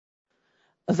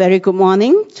A very good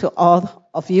morning to all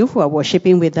of you who are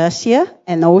worshiping with us here,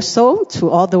 and also to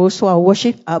all those who are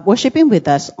worshiping with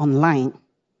us online.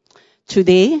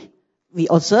 Today, we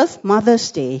observe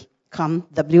Mother's Day come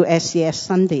WSCS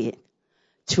Sunday.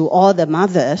 To all the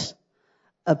mothers,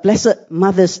 a blessed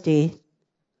Mother's Day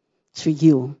to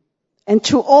you. And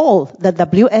to all the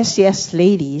WSCS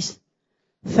ladies,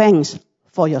 thanks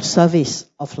for your service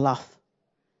of love.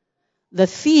 The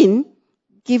theme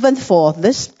given for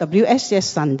this WSCS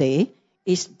Sunday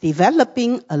is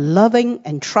developing a loving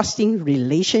and trusting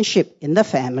relationship in the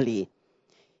family.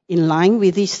 In line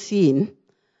with this theme,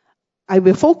 I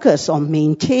will focus on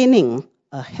maintaining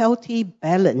a healthy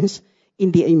balance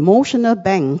in the emotional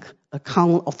bank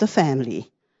account of the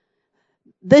family.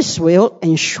 This will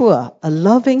ensure a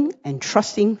loving and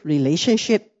trusting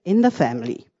relationship in the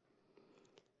family.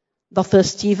 Dr.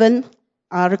 Stephen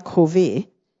R. Covey,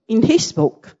 in his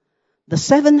book, The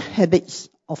 7 Habits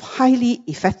of Highly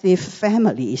Effective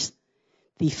Families,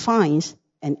 defines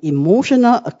an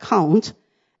emotional account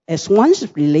as one's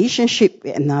relationship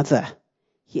with another.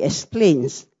 He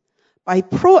explains, by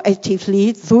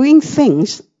proactively doing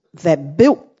things that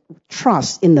build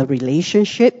trust in the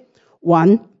relationship,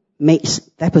 one makes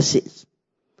deposits.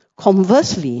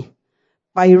 Conversely,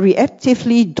 by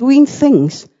reactively doing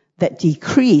things that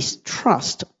decrease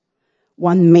trust,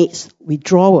 one makes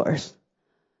withdrawals.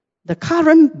 The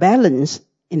current balance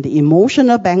in the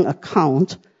emotional bank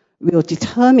account will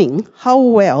determine how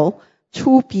well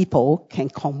two people can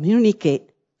communicate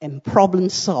and problem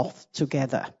solve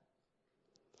together.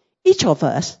 Each of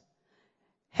us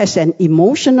has an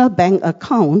emotional bank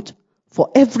account for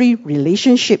every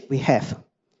relationship we have.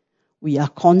 We are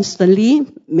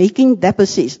constantly making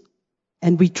deposits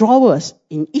and withdrawals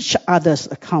in each other's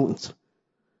accounts.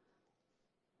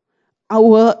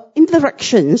 Our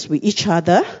interactions with each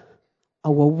other,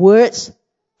 our words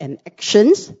and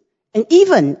actions, and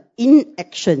even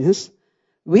inactions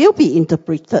will be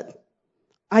interpreted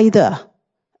either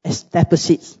as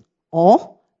deposits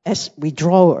or as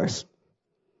withdrawals.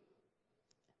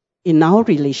 In our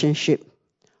relationship,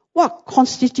 what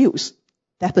constitutes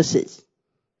deposits?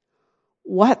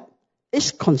 What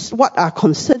are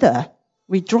considered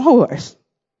withdrawals?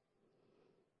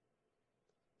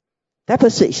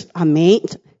 Deposits are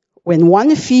made when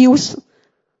one feels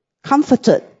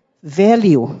comforted,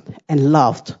 valued, and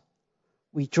loved.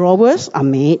 Withdrawals are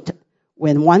made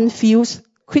when one feels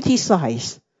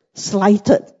criticized,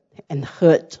 slighted, and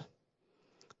hurt.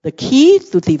 The key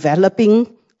to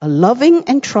developing a loving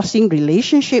and trusting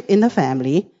relationship in the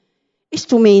family is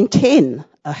to maintain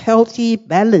a healthy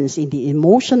balance in the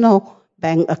emotional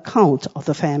bank account of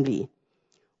the family.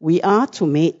 We are to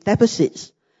make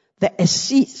deposits that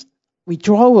exceed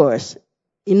withdrawals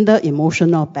in the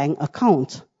emotional bank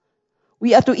account.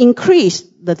 We are to increase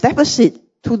the deposit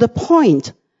to the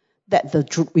point that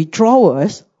the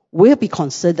withdrawals will be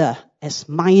considered as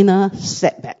minor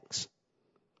setbacks.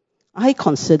 I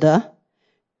consider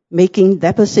making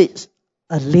deposits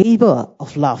a labor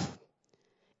of love.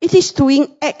 It is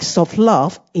doing acts of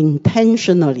love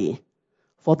intentionally.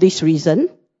 For this reason,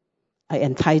 I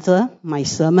entitle my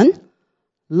sermon,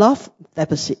 Love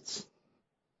Deposits.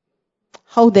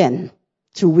 How then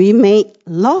do we make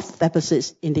love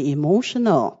deposits in the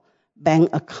emotional bank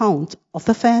account of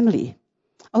the family?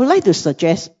 I would like to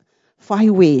suggest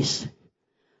 5 ways.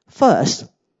 First,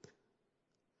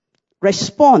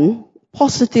 respond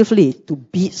positively to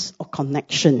beats of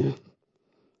connection.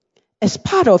 As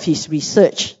part of his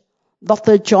research,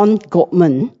 Dr. John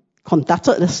Gottman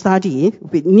conducted a study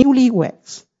with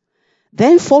newlyweds,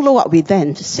 then followed up with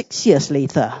them 6 years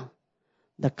later.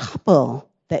 The couple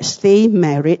that stayed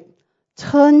married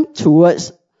turned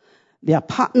towards their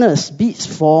partner's beats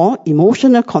for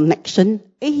emotional connection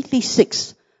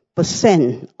 86%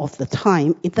 of the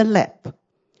time in the lab,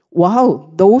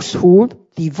 while those who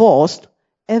divorced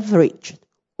averaged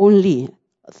only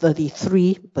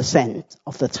 33%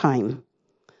 of the time.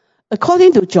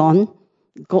 According to John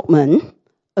Gottman,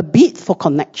 a beat for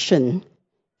connection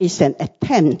is an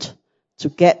attempt to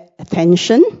get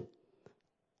attention,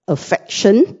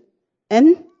 affection,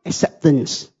 and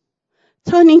acceptance.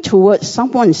 Turning towards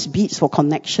someone's beats for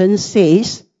connection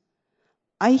says,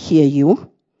 I hear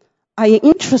you, I am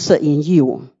interested in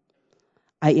you,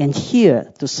 I am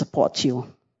here to support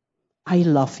you, I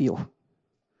love you.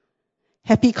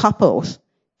 Happy couples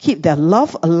keep their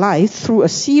love alive through a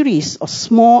series of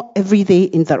small everyday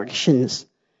interactions.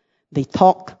 They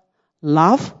talk,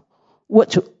 laugh, work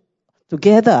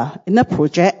together in a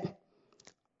project,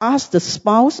 ask the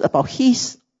spouse about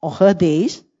his or her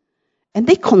days, and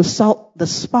they consult the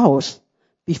spouse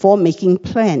before making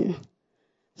plans.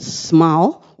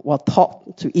 Smile will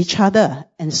talk to each other,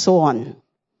 and so on.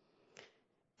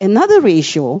 Another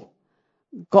ratio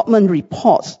Gottman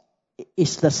reports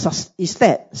is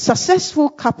that successful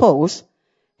couples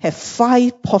have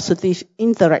 5 positive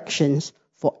interactions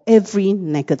for every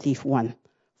negative one.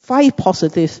 5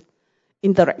 positive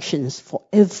interactions for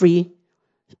every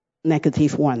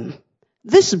negative one.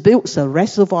 This builds a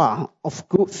reservoir of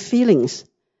good feelings,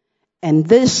 and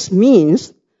this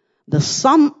means the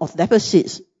sum of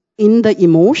deposits in the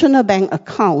emotional bank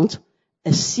account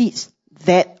exceeds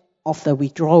that of the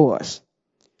withdrawals.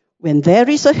 When there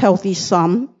is a healthy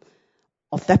sum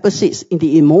of deposits in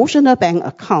the emotional bank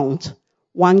account,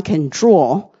 one can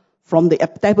draw from the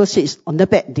deposits on the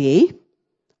bad day.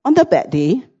 On the bad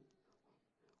day,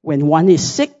 when one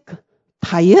is sick,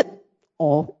 tired,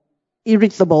 or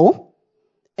irritable,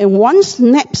 and one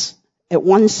snaps at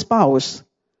one's spouse,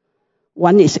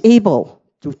 one is able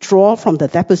to draw from the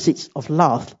deposits of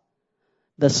love.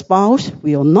 The spouse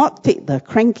will not take the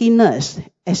crankiness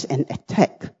as an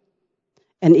attack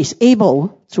and is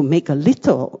able to make a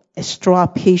little extra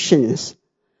patience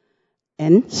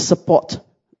and support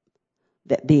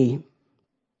that day.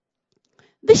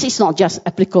 This is not just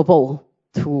applicable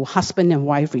to husband and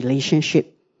wife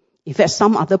relationship. In fact,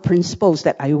 some other principles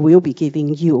that I will be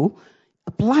giving you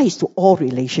applies to all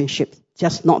relationships,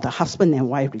 just not the husband and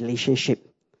wife relationship.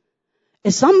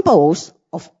 Examples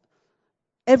of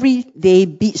everyday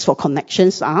beats for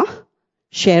connections are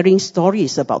sharing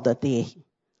stories about the day,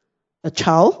 a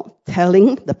child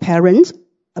telling the parents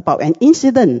about an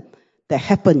incident that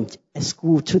happened at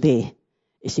school today.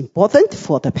 It's important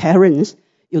for the parents,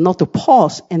 to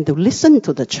pause and to listen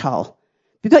to the child.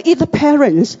 Because if the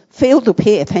parents fail to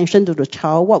pay attention to the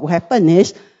child, what will happen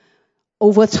is,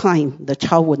 over time, the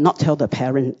child would not tell the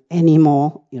parent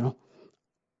anymore,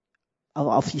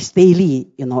 of his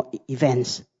daily,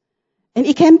 events. And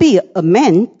it can be a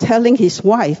man telling his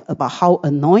wife about how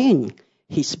annoying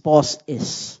his boss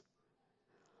is.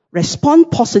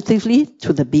 Respond positively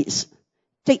to the beats.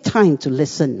 Take time to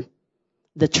listen.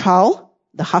 The child,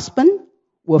 the husband,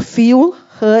 will feel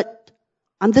heard,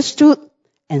 understood,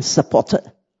 and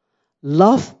supported.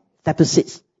 Love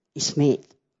deposits is made.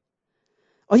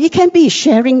 Or it can be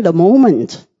sharing the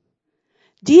moment.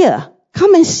 Dear,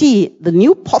 come and see the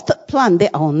new potted plant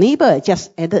that our neighbor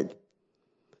just added.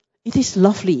 It is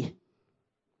lovely.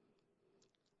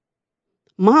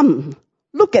 Mom,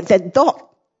 look at that dog.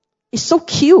 It's so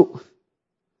cute.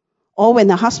 Or when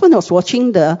the husband was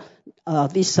watching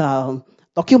this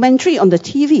documentary on the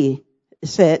TV, it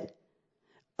said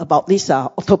about this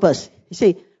octopus. He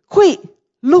said, quick,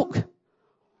 look,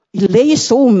 it lays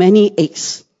so many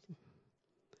eggs.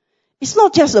 It's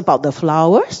not just about the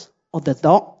flowers or the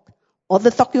dog or the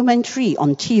documentary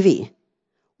on TV.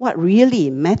 What really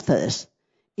matters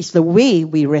is the way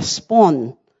we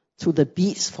respond to the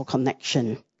beats for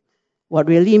connection. What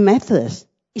really matters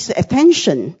is the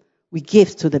attention we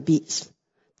give to the beats,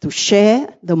 to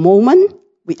share the moment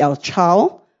with our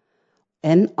child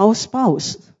and our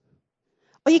spouse.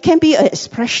 Or it can be an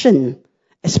expression,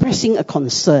 expressing a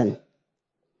concern.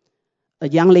 A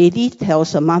young lady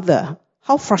tells her mother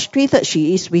how frustrated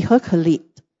she is with her colleague.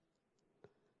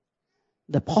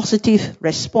 The positive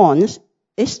response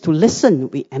is to listen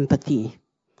with empathy.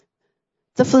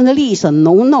 Definitely it's a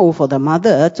no-no for the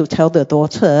mother to tell the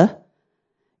daughter,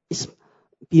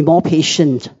 be more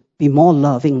patient, be more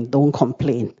loving, don't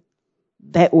complain.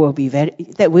 That will be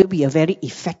a very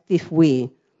effective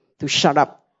way to shut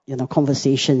up,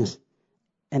 conversations.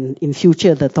 And in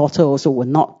future, the daughter also will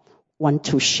not want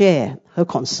to share her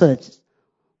concerns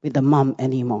with the mom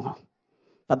anymore.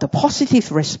 But the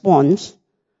positive response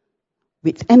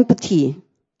with empathy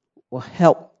will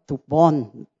help to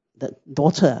bond the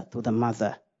daughter to the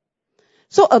mother.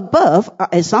 So above are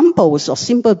examples of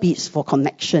simple beats for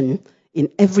connection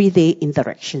in everyday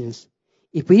interactions.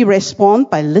 If we respond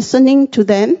by listening to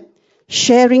them,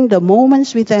 sharing the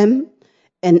moments with them,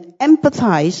 and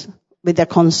empathize with their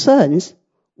concerns,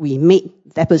 we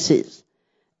make deposits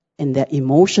in their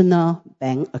emotional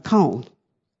bank account.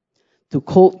 To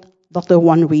quote Dr.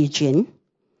 Wan Wei Jin,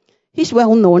 he's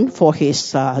well known for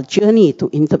his Journey to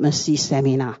Intimacy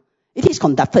seminar. It is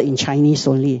conducted in Chinese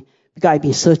only, because I've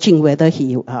been searching whether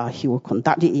he will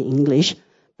conduct it in English.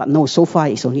 But no, so far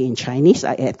it's only in Chinese.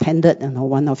 I attended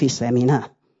one of his seminars.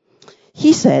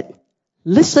 He said,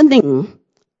 listening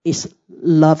is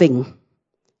loving.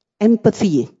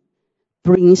 Empathy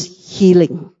brings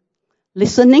healing.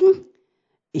 Listening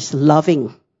is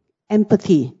loving.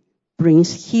 Empathy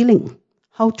brings healing.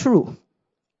 How true.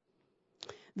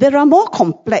 There are more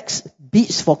complex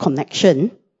beats for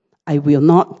connection. I will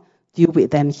not deal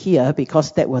with them here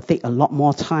because that will take a lot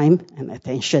more time and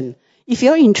attention. If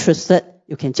you're interested,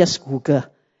 you can just Google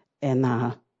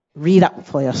and read up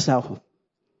for yourself.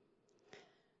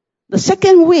 The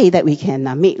second way that we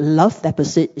can make love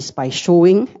deposit is by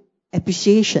showing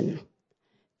appreciation.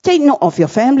 Take note of your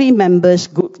family members'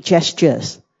 good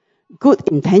gestures, good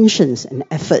intentions and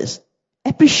efforts.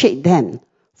 Appreciate them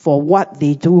for what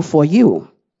they do for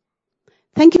you.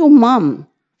 Thank you, Mom,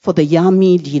 for the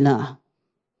yummy dinner.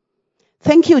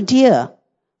 Thank you, dear,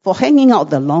 for hanging out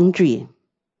the laundry.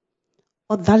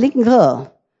 Or, darling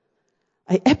girl,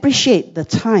 I appreciate the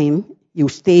time you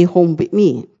stay home with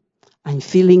me. I'm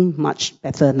feeling much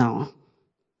better now.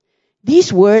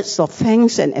 These words of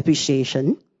thanks and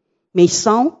appreciation may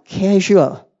sound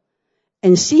casual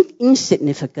and seem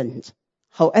insignificant.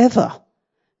 However,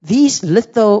 these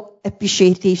little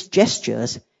appreciative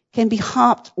gestures can be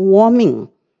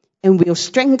heartwarming and will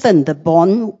strengthen the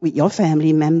bond with your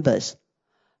family members.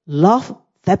 Love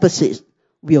deposits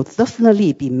will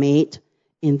definitely be made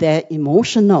in their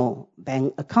emotional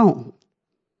bank account.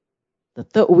 The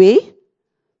third way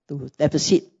to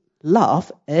deposit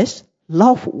love is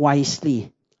love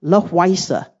wisely, love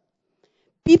wiser.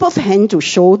 People tend to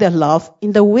show their love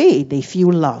in the way they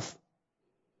feel love.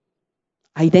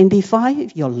 Identify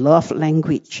your love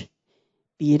language,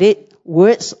 be it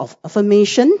words of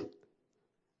affirmation,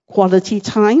 quality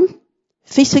time,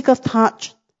 physical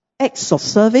touch, acts of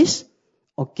service,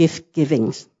 or gift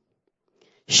givings.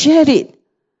 Share it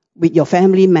with your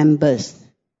family members.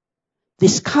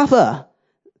 Discover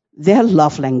their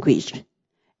love language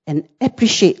and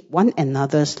appreciate one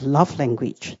another's love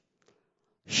language.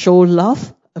 Show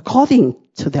love according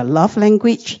to their love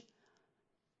language.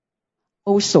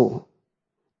 Also,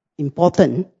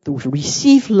 important to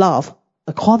receive love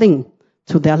according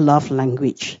to their love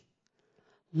language.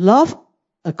 Love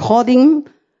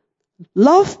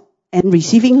and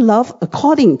receiving love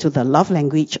according to the love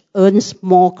language earns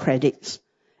more credits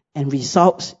and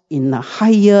results in a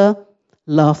higher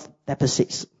love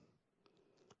deposits.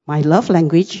 My love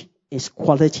language is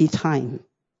quality time.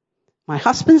 My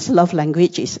husband's love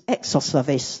language is acts of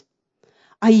service.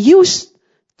 I used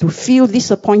to feel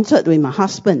disappointed with my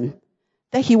husband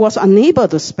that he was unable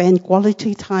to spend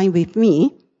quality time with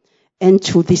me and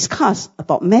to discuss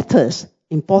about matters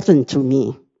important to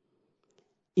me.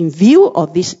 In view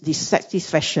of this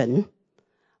dissatisfaction,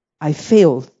 I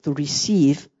failed to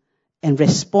receive and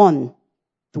respond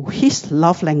to his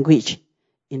love language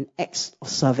in acts of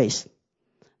service.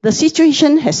 The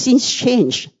situation has since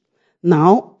changed.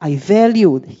 Now I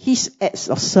valued his acts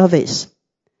of service.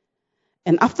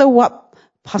 And after what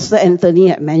Pastor Anthony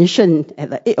had mentioned at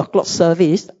the 8 o'clock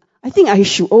service, I think I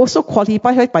should also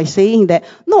qualify by saying that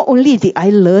not only did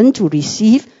I learn to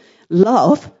receive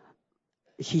love,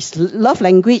 his love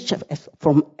language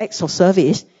from acts of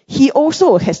service, he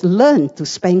also has learned to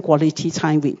spend quality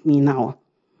time with me now.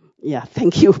 Yeah,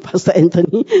 thank you, Pastor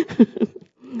Anthony.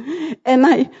 And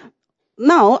I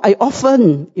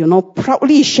often,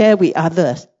 proudly share with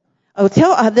others. I will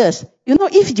tell others,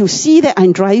 if you see that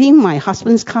I'm driving my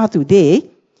husband's car today,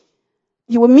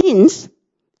 it will means,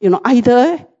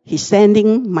 either he's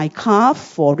sending my car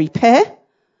for repair,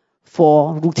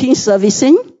 for routine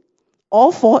servicing,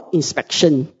 or for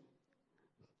inspection.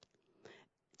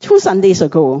 2 Sundays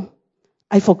ago,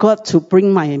 I forgot to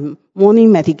bring my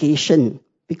morning medication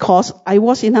because I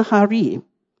was in a hurry.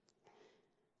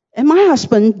 And my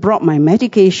husband brought my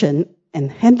medication and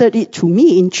handed it to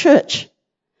me in church.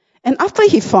 And after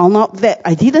he found out that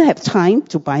I didn't have time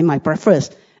to buy my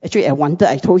breakfast, actually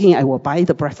I told him I will buy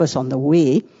the breakfast on the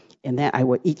way, and then I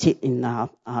will eat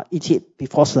it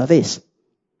before service.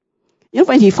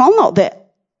 When he found out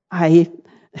that I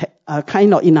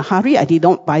kind of in a hurry, I did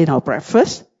not buy our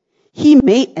breakfast, he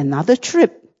made another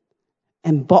trip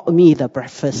and bought me the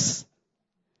breakfast.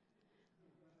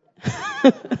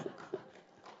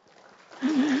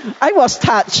 I was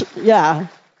touched, yeah.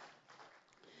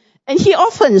 And he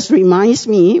often reminds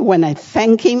me when I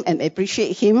thank him and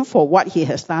appreciate him for what he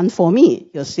has done for me.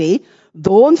 He'll say,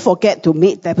 don't forget to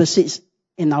make deposits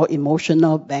in our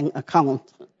emotional bank account.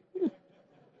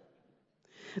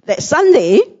 That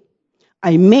Sunday,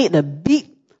 I made a big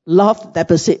love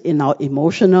deposit in our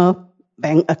emotional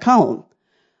bank account.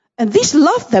 And this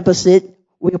love deposit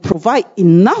will provide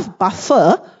enough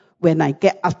buffer when I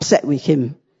get upset with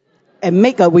him and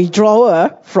make a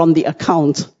withdrawal from the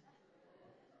account.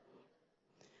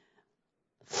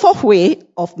 Fourth way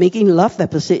of making love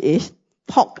deposit is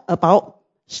talk about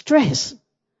stress.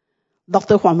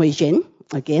 Dr. Huang Wei-Jian,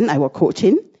 again, I will quote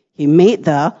him. He made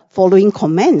the following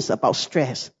comments about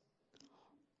stress.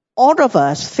 All of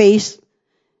us face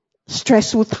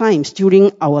stressful times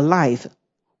during our life,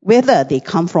 whether they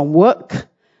come from work,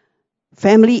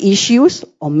 family issues,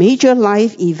 or major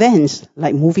life events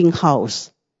like moving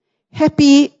house.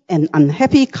 Happy and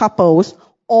unhappy couples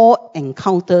all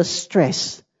encounter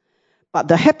stress. But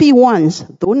the happy ones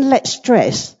don't let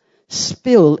stress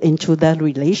spill into their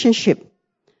relationship.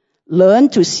 Learn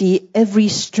to see every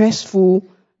stressful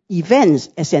event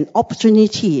as an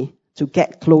opportunity to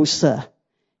get closer.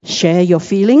 Share your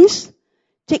feelings.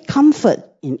 Take comfort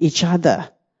in each other.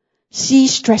 See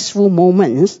stressful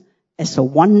moments as a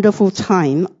wonderful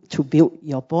time to build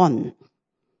your bond.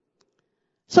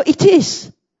 So it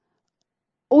is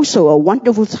also a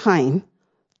wonderful time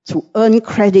to earn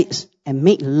credits and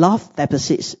make love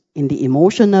deposits in the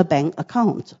emotional bank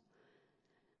account.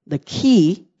 The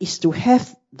key is to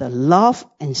have the love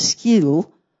and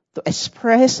skill to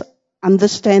express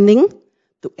understanding,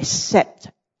 to accept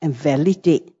and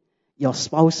validate your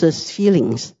spouse's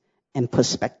feelings and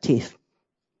perspective.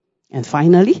 And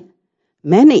finally,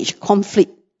 manage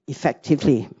conflict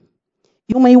effectively.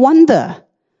 You may wonder,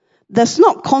 does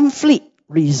not conflict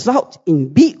result in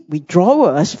big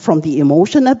withdrawals from the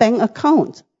emotional bank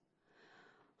account?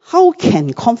 How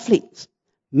can conflicts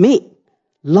make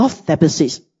love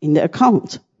deposits in the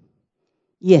account?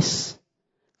 Yes,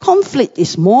 conflict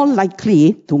is more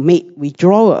likely to make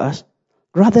withdrawals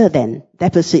rather than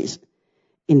deposits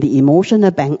in the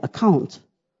emotional bank account.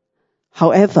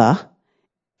 However,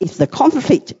 if the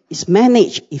conflict is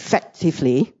managed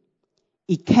effectively,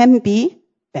 it can be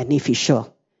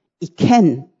beneficial. It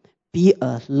can be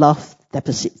a love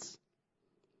deposit.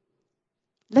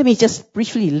 Let me just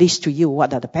briefly list to you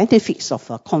what are the benefits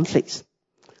of conflicts.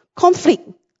 Conflict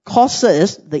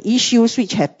causes the issues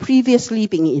which have previously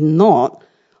been ignored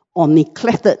or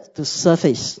neglected to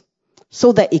surface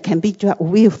so that it can be dealt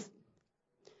with.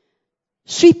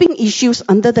 Sweeping issues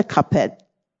under the carpet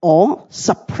or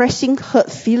suppressing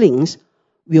hurt feelings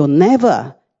will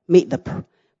never make the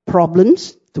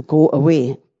problems to go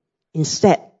away.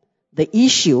 Instead, the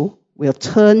issue will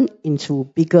turn into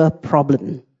bigger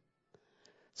problem.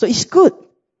 So it's good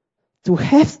to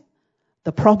have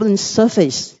the problem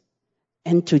surface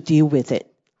and to deal with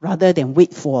it rather than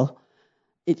wait for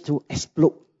it to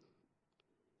explode.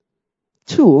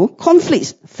 2,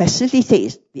 conflicts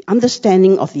facilitates the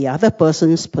understanding of the other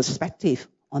person's perspective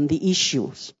on the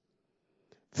issues.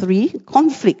 3,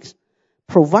 conflicts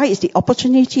provides the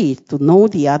opportunity to know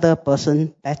the other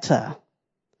person better.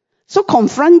 So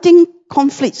confronting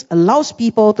conflicts allows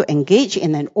people to engage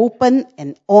in an open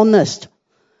and honest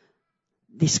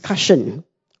discussion,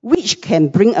 which can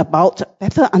bring about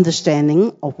better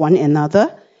understanding of one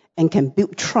another and can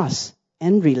build trust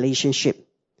and relationship.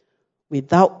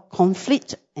 Without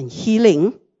conflict and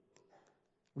healing,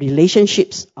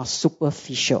 relationships are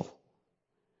superficial.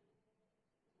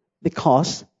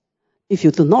 Because if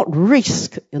you do not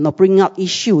risk, bringing up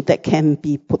issues that can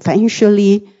be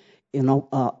potentially,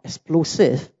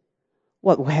 explosive,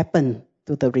 what will happen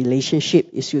to the relationship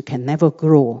is you can never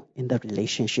grow in the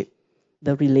relationship.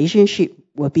 The relationship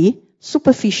will be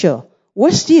superficial.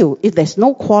 Worse still, if there's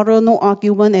no quarrel, no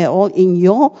argument at all in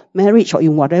your marriage or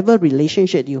in whatever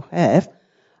relationship you have,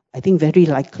 I think very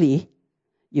likely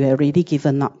you have already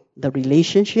given up. The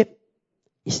relationship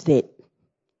is dead.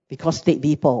 Because dead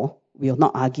people will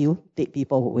not argue, dead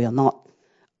people will not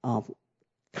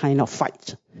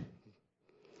fight.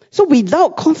 So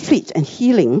without conflict and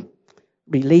healing,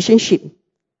 relationships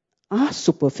are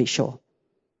superficial.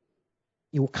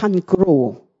 You can't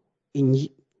grow in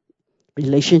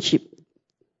relationship,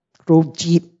 grow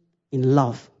deep in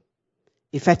love.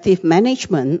 Effective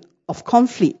management of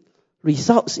conflict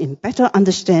results in better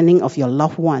understanding of your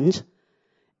loved ones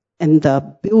and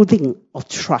the building of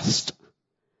trust.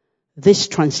 This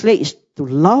translates to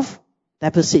love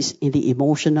deposits in the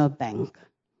emotional bank.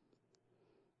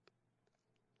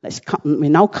 We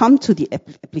now come to the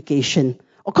application.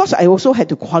 Of course, I also had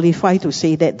to qualify to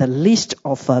say that the list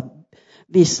of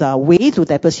this way to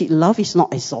deposit love is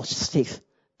not exhaustive.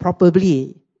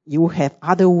 Probably you have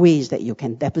other ways that you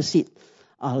can deposit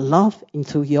love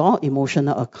into your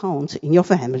emotional account in your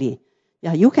family.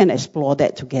 Yeah, you can explore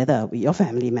that together with your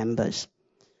family members.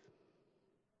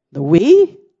 The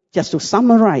way, just to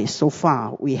summarize so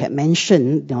far, we have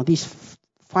mentioned these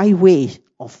 5 ways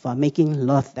of making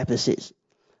love deposits.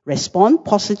 Respond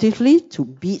positively to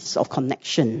beats of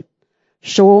connection.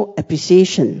 Show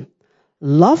appreciation.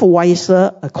 Love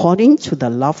wiser according to the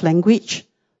love language.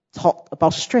 Talk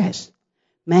about stress.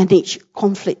 Manage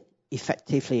conflict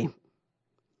effectively.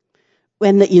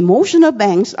 When the emotional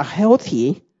banks are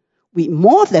healthy, with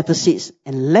more deposits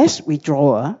and less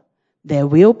withdrawal, there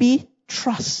will be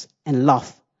trust and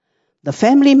love. The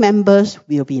family members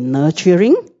will be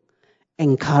nurturing,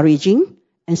 encouraging,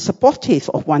 and supportive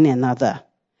of one another.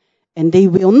 And they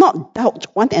will not doubt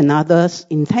one another's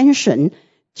intention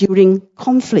during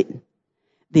conflict.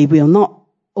 They will not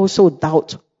also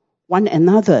doubt one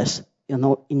another's,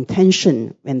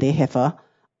 intention when they have an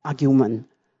argument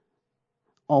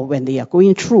or when they are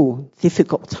going through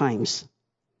difficult times.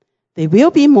 They will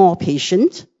be more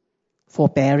patient,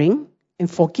 forbearing,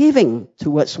 and forgiving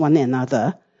towards one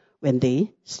another when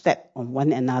they step on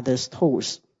one another's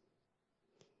toes.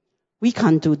 We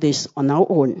can't do this on our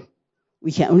own.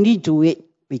 We can only do it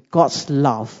with God's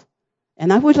love.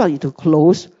 And I would like to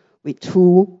close with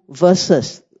two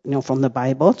verses, from the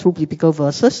Bible, two biblical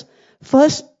verses.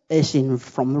 First is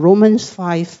from Romans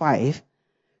 5:5.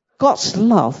 God's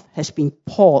love has been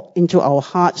poured into our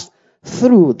hearts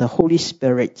through the Holy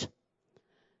Spirit.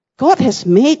 God has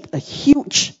made a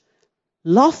huge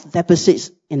love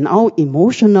deposit in our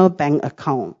emotional bank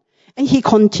account, and He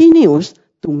continues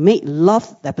to make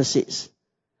love deposits.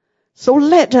 So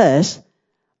let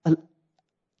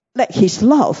His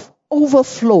love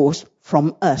overflows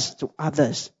from us to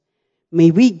others.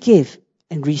 May we give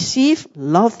and receive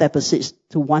love deposits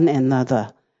to one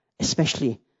another,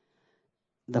 especially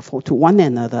to one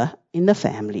another in the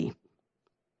family.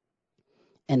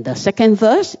 And the second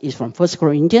verse is from 1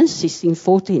 Corinthians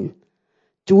 16:14.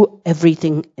 Do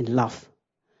everything in love.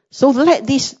 So let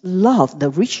this love, the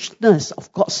richness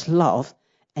of God's love,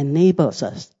 enables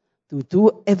us to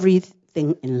do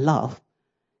everything in love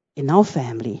in our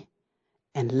family.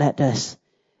 And let us,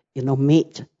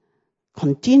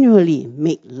 continually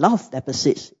make love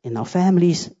deposits in our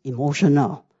family's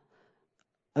emotional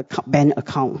bank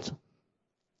account.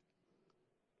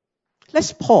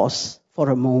 Let's pause for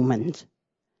a moment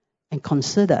and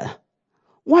consider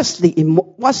what's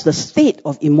the state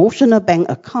of emotional bank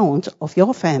account of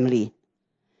your family?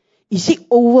 Is it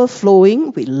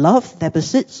overflowing with love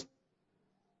deposits?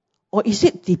 Or is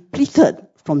it depleted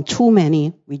from too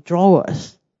many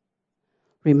withdrawals?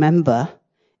 Remember,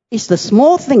 it's the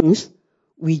small things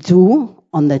we do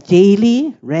on a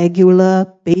daily,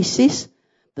 regular basis,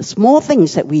 the small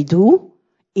things that we do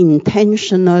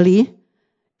intentionally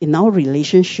in our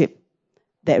relationship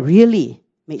that really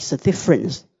makes a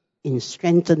difference in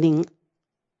strengthening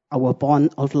our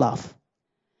bond of love.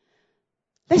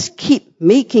 Let's keep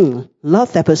making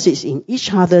love deposits in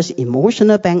each other's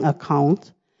emotional bank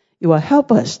account. It will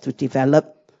help us to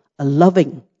develop a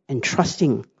loving and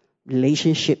trusting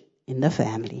relationship in the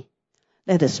family.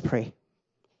 Let us pray.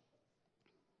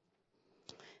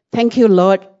 Thank you,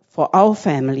 Lord, for our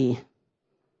family.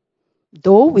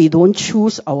 Though we don't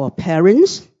choose our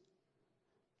parents,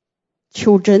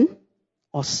 children,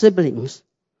 or siblings,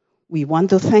 we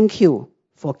want to thank you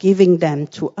for giving them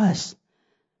to us.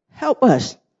 Help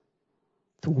us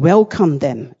to welcome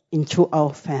them into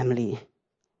our family.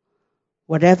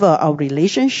 Whatever our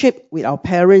relationship with our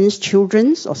parents,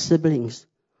 children, or siblings,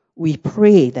 we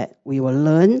pray that we will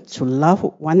learn to love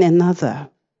one another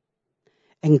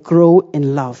and grow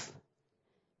in love.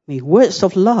 May words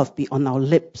of love be on our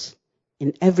lips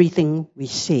in everything we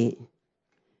say.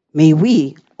 May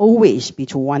we always be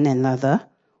to one another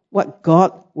what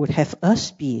God would have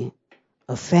us be,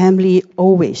 a family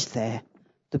always there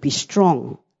to be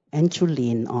strong and to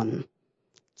lean on. In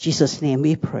Jesus' name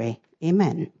we pray.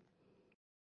 Amen.